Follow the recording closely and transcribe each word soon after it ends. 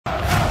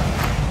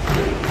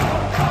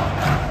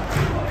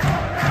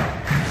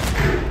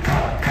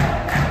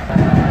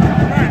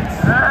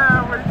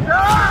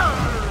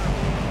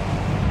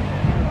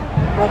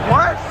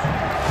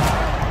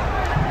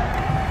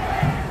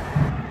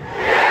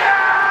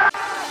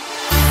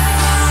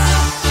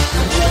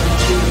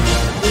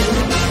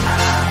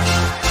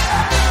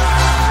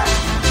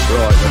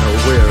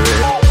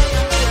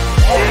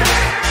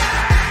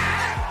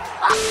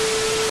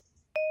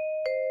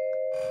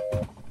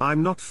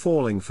I'm not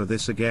falling for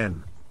this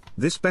again.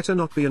 This better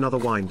not be another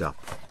wind-up.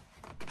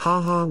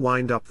 Haha,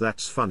 wind-up,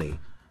 that's funny.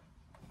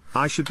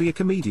 I should be a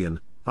comedian.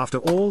 After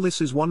all,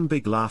 this is one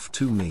big laugh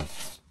to me.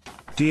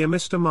 Dear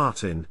Mr.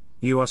 Martin,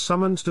 you are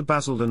summoned to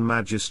Basildon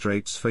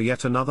Magistrates for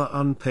yet another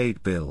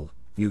unpaid bill,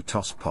 you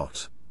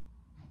tosspot.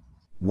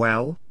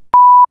 Well?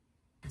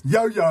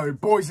 Yo, yo,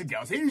 boys and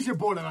girls, here's your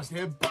boy Lewis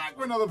here, back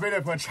with another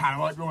video for a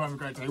channel. I hope you're all having a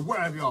great day,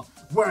 wherever you are,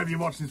 wherever you're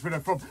watching this video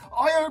from.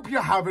 I hope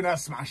you're having a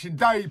smashing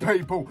day,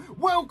 people.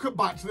 Welcome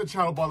back to the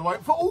channel, by the way.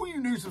 For all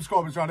you new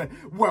subscribers around here,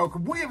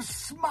 welcome. We have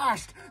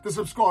smashed the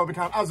subscriber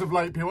count as of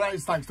late, people. And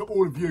it's thanks to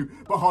all of you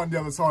behind the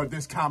other side of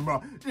this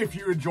camera. If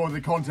you enjoy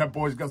the content,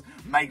 boys and girls,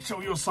 make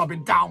sure you're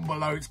subbing down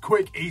below. It's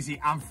quick,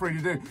 easy, and free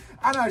to do.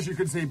 And as you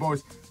can see,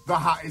 boys, the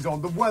hat is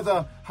on. The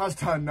weather has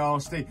turned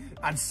nasty,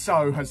 and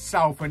so has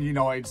Southend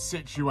United's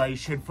situation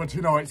for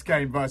tonight's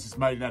game versus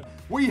Maidenhead.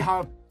 We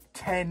have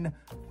 10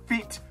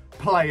 fit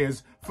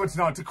players for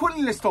tonight. To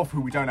quickly list off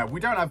who we don't have. We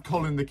don't have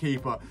Colin the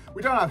keeper.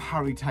 We don't have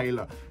Harry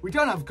Taylor. We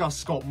don't have Gus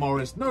Scott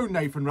Morris. No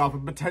Nathan Ralph,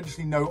 and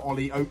potentially no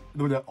Ollie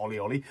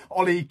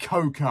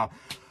Coker.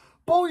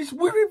 Boys,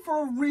 we're in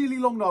for a really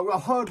long night. I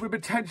heard we're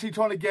potentially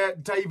trying to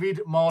get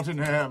David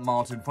Martin,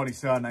 funny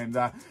surname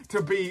there,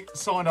 to be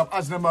signed up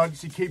as an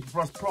emergency keeper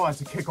for us prior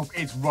to kick-off.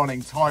 It's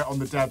running tight on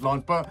the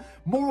deadline, but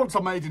more on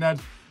to Maidenhead.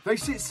 They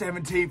sit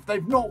 17th.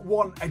 They've not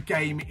won a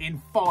game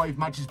in 5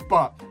 matches,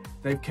 but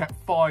they've kept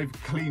 5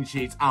 clean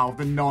sheets out of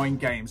the 9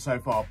 games so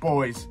far.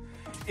 Boys,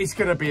 it's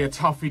going to be a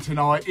toughie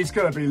tonight. It's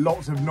going to be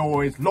lots of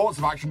noise, lots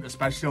of action,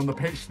 especially on the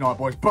pitch tonight,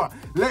 boys. But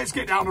let's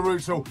get down to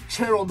Rootsall,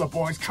 cheer on the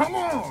boys. Come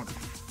on!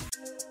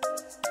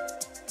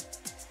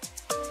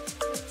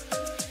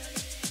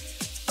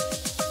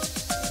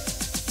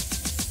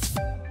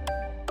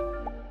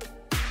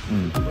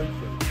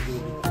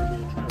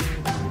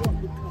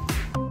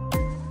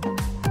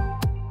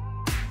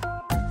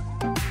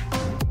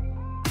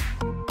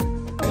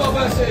 No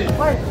mercy!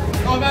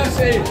 No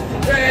mercy!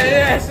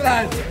 Yes,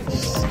 lads!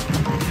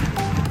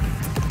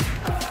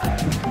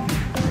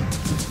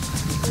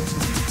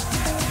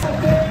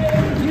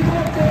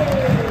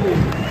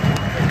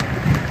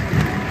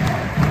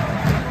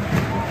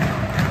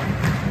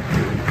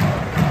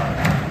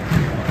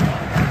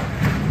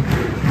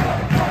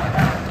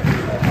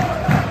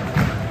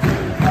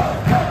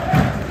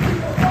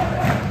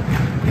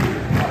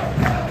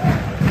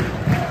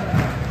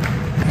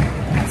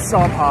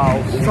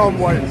 Somehow,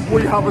 someway,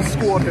 we have a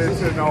squad here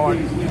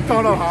tonight.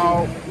 Don't know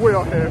how, we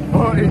are here,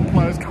 13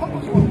 players. Come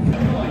on.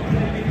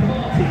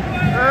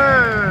 Hey!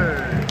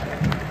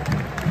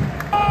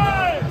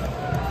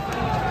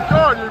 Go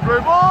on, you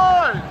blue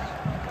boys!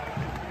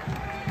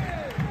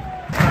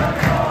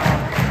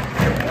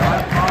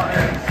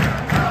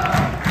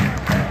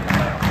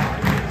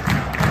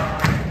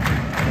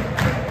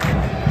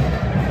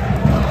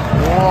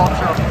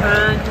 What a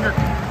ping!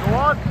 Go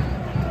on.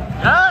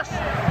 Yes!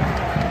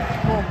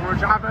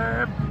 Jab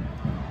him!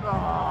 Oh.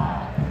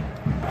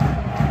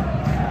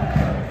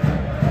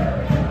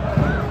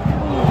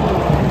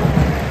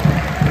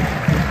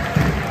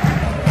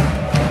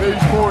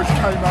 These boys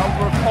came out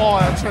with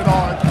fire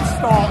tonight and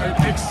started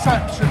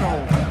exceptional.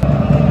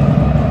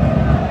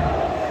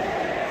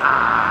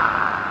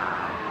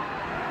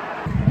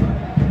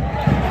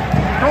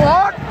 Go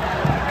on!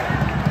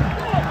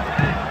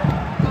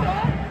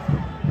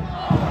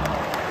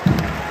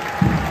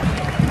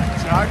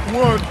 Jack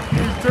Wood,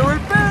 he's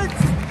doing big!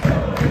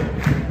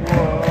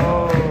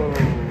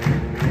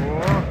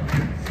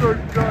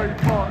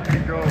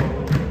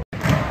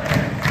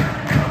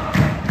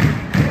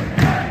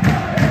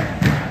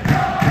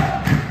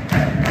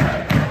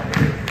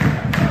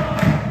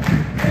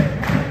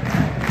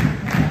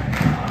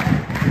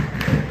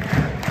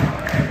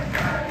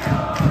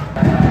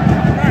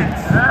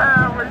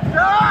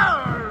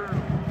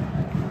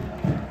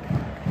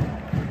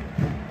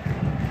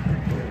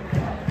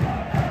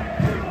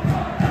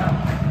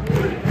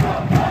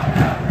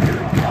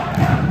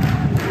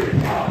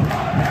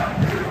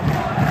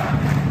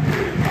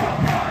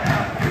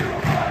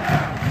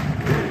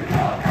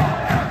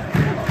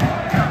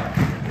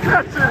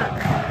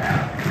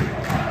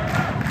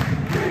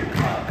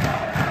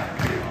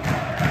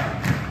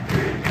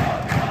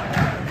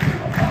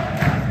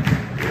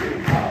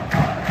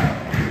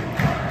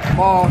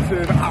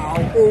 Martin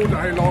out all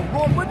day long.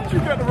 Ron, when did you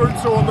get the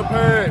Rootsall on the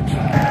pitch?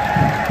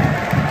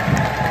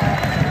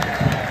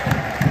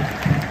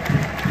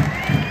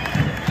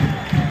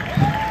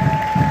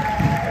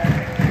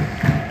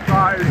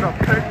 That is a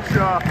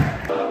picture.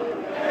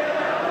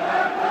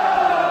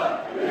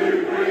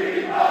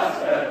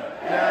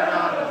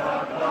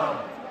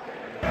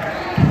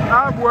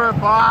 And we're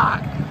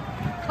back.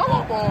 Come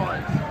on,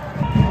 boys.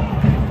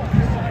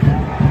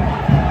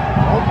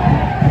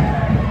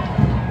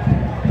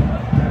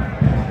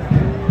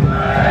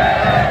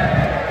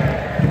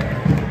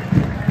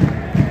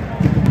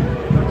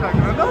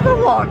 Another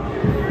one.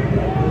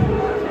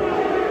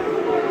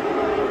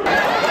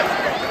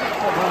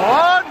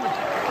 One.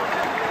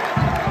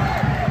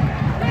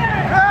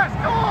 Yes,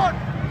 go on.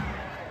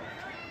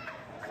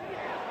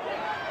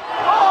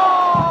 Oh!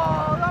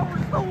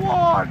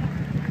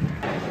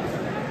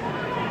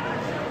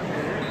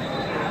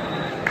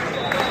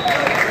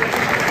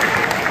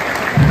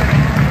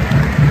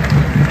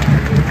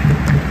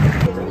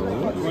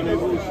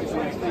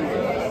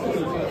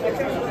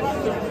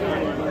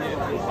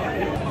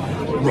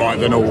 Right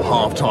then, all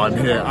half-time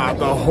here at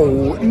the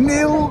Hall.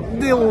 0-0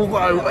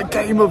 though, a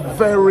game of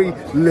very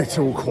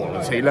little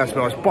quality. Let's be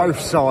honest, both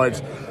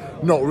sides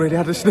not really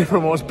had a sniff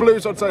of us.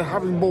 Blues, I'd say,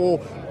 having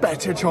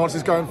better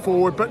chances going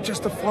forward, but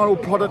just the final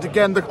product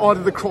again,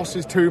 either the cross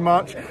is too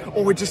much,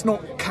 or we're just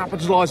not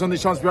capitalising on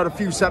these chances. We had a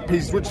few set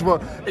pieces which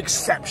were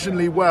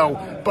exceptionally well,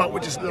 but we're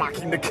just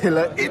lacking the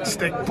killer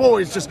instinct.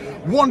 Boys, just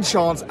one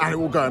chance and it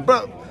will go in.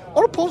 But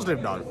on a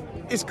positive note,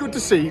 it's good to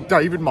see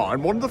David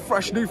Mine, one of the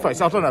fresh new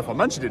faces. I don't know if I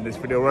mentioned it in this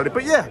video already,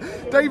 but yeah,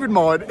 David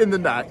Mine in the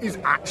net is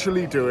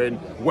actually doing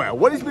well.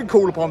 When he's been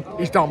called upon,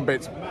 he's done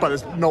bits, but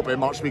there's not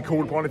been much to be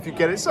called upon if you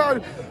get it. So,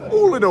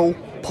 all in all,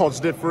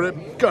 positive for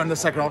him. Going in the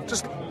second half,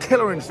 just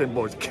killer instinct,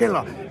 boys.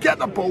 Killer. Get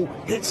the ball,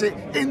 hits it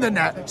in the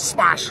net,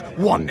 smash,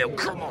 1-0.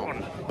 Come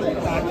on.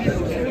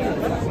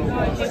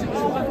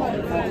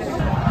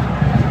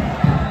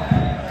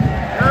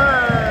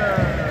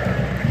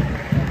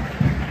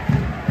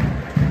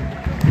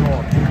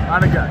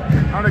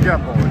 And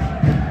again, boys.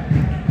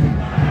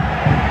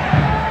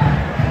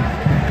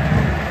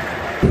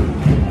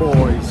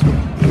 Boys,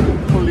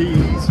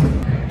 please.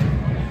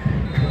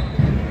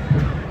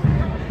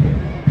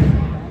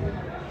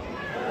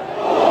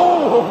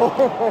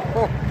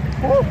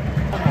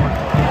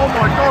 Oh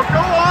my God,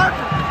 go on!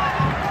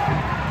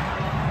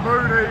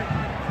 Mooney,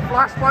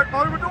 flashback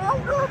moment to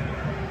Oldham.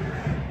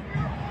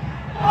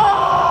 Oh!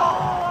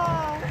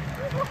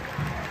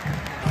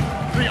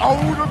 The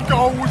Oldham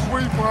goals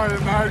we play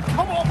now.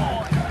 Come on,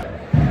 boy.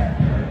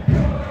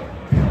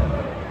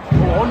 Go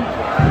on.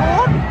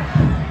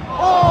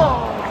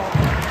 Oh!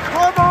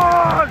 Come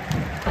on!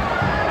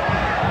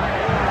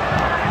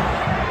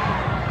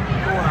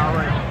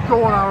 Go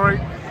on, Harry.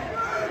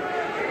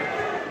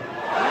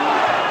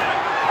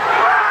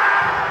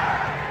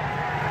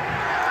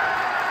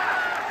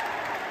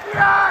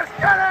 Yes,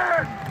 get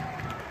in!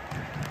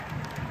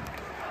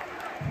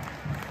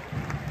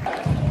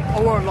 I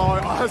won't lie,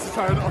 I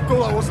hesitated. I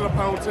thought that wasn't a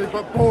penalty,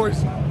 but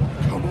boys,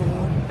 come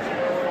on.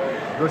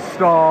 The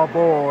star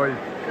boy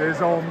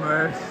is on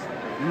this.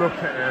 Look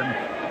at him.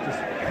 Just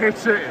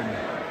hit it in.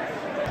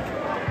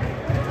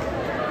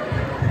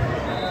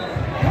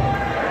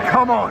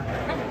 Come on.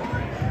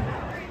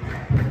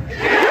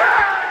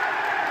 Yeah!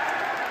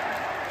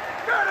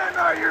 Get in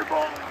there, you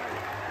boy.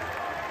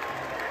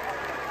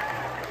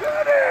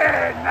 Get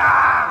in!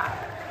 Nah!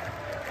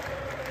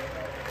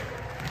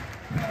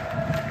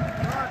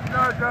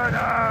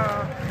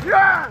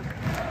 Yes!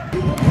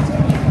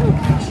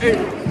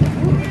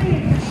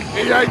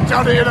 He ain't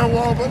done it in a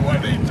while, but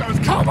when he does,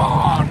 come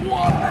on! 1-0!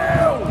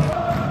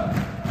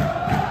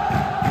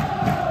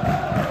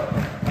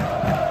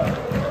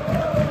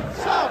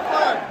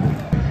 Southend!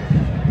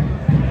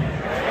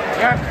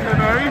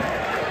 Destiny!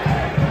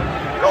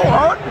 Go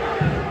on!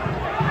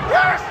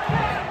 Yes!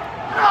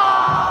 No!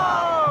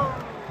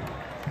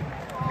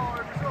 Oh,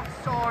 it was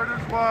offside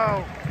as well.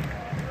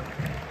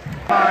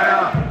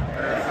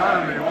 There's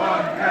only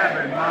one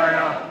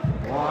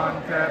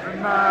Kevin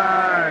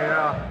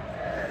Mayer,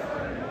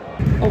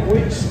 of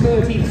which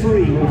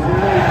 33 was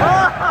related.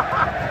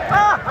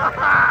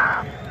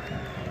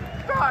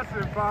 That's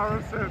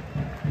embarrassing.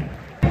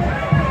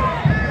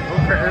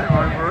 Look at him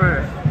over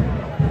here.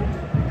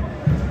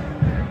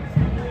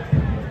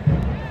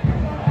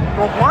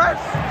 God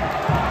bless.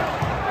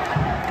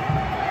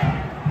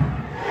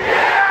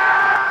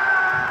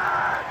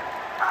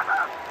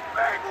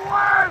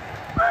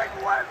 Big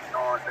Web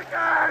scores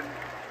again!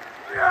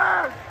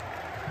 Yes!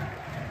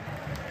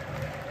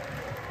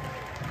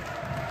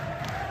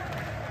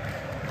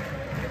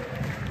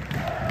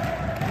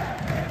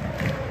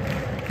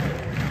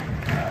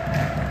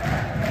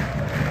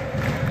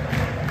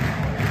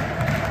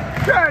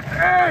 Get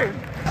in!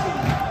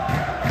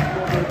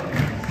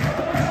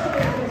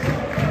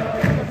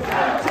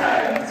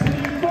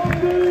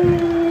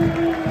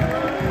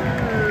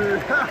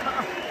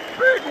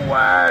 Big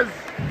Wes!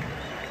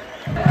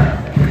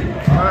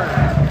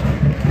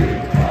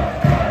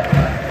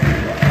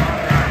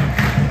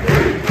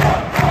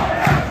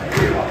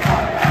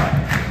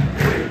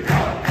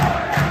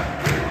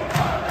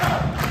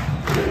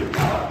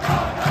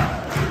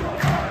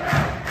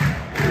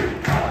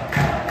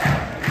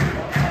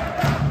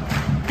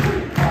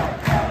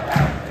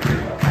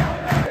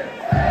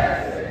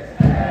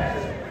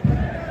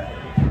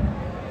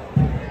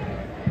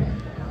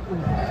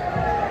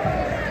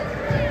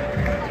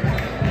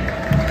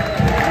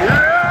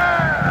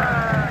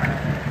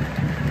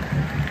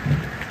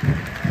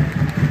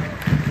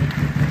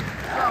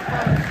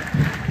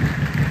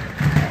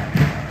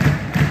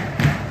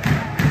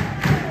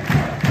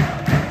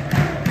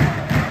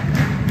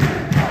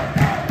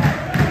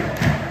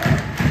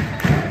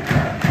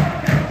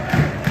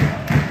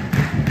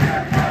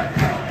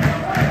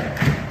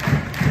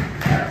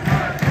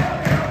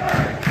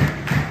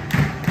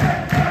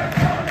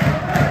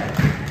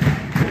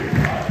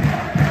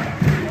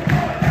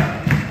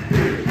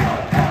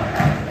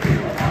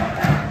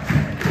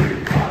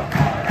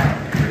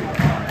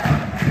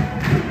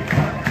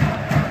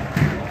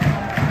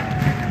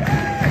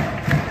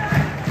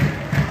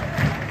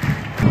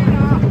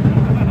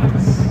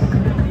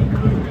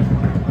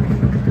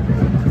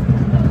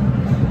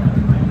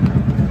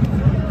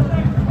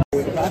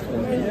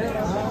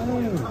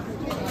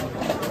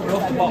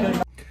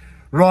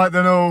 Right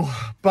then, all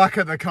back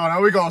at the car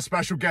now. We got a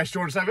special guest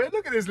joining us over here.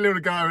 Look at this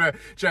little guy over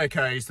there.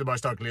 JK is the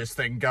most ugliest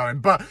thing going,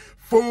 but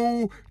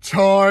full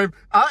time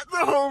at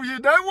the home. You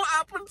know what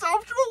happens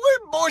after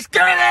a win, boys?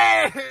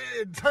 Get it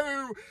in!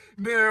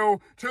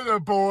 2-0 to the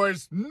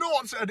boys.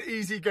 Not an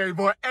easy game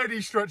by any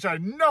stretch.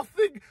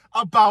 Nothing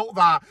about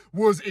that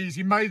was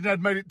easy.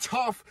 Maidenhead made it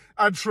tough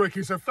and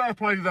tricky, so fair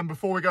play to them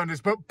before we go into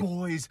this. But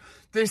boys,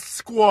 this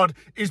squad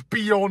is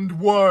beyond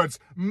words.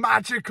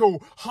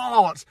 Magical,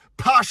 heart,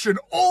 passion,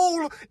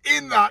 all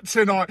in that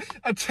tonight.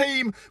 A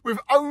team with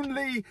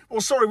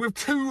with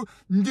 2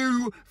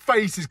 new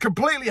faces,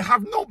 completely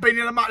have not been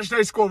in a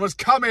matchday squad, has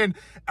come in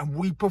and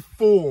we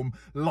perform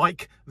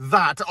like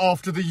that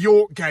after the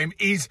York game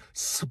is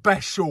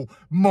special.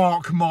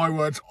 Mark my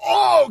words.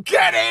 Oh,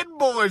 get in,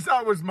 boys.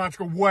 That was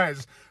magical.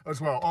 Wes as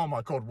well. Oh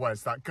my God,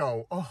 Wes, that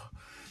goal. Oh,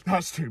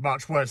 that's too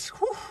much, Wes.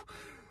 Whew.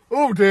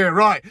 Oh dear,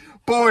 right.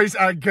 Boys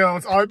and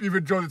girls, I hope you've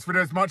enjoyed this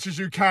video as much as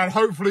you can.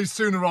 Hopefully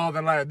sooner rather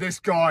than later. This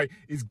guy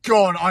is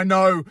gone. I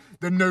know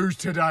the news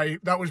today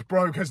that was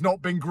broke has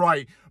not been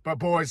great. But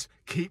boys,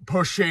 keep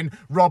pushing.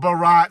 Rubber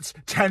rats,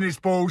 tennis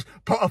balls,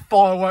 put a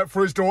firework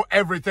for his door,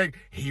 everything.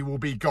 He will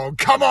be gone.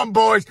 Come on,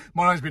 boys.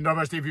 My name's been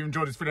Diversity. If you've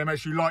enjoyed this video, make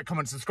sure you like,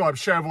 comment, subscribe,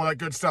 share all that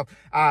good stuff.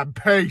 And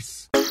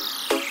peace.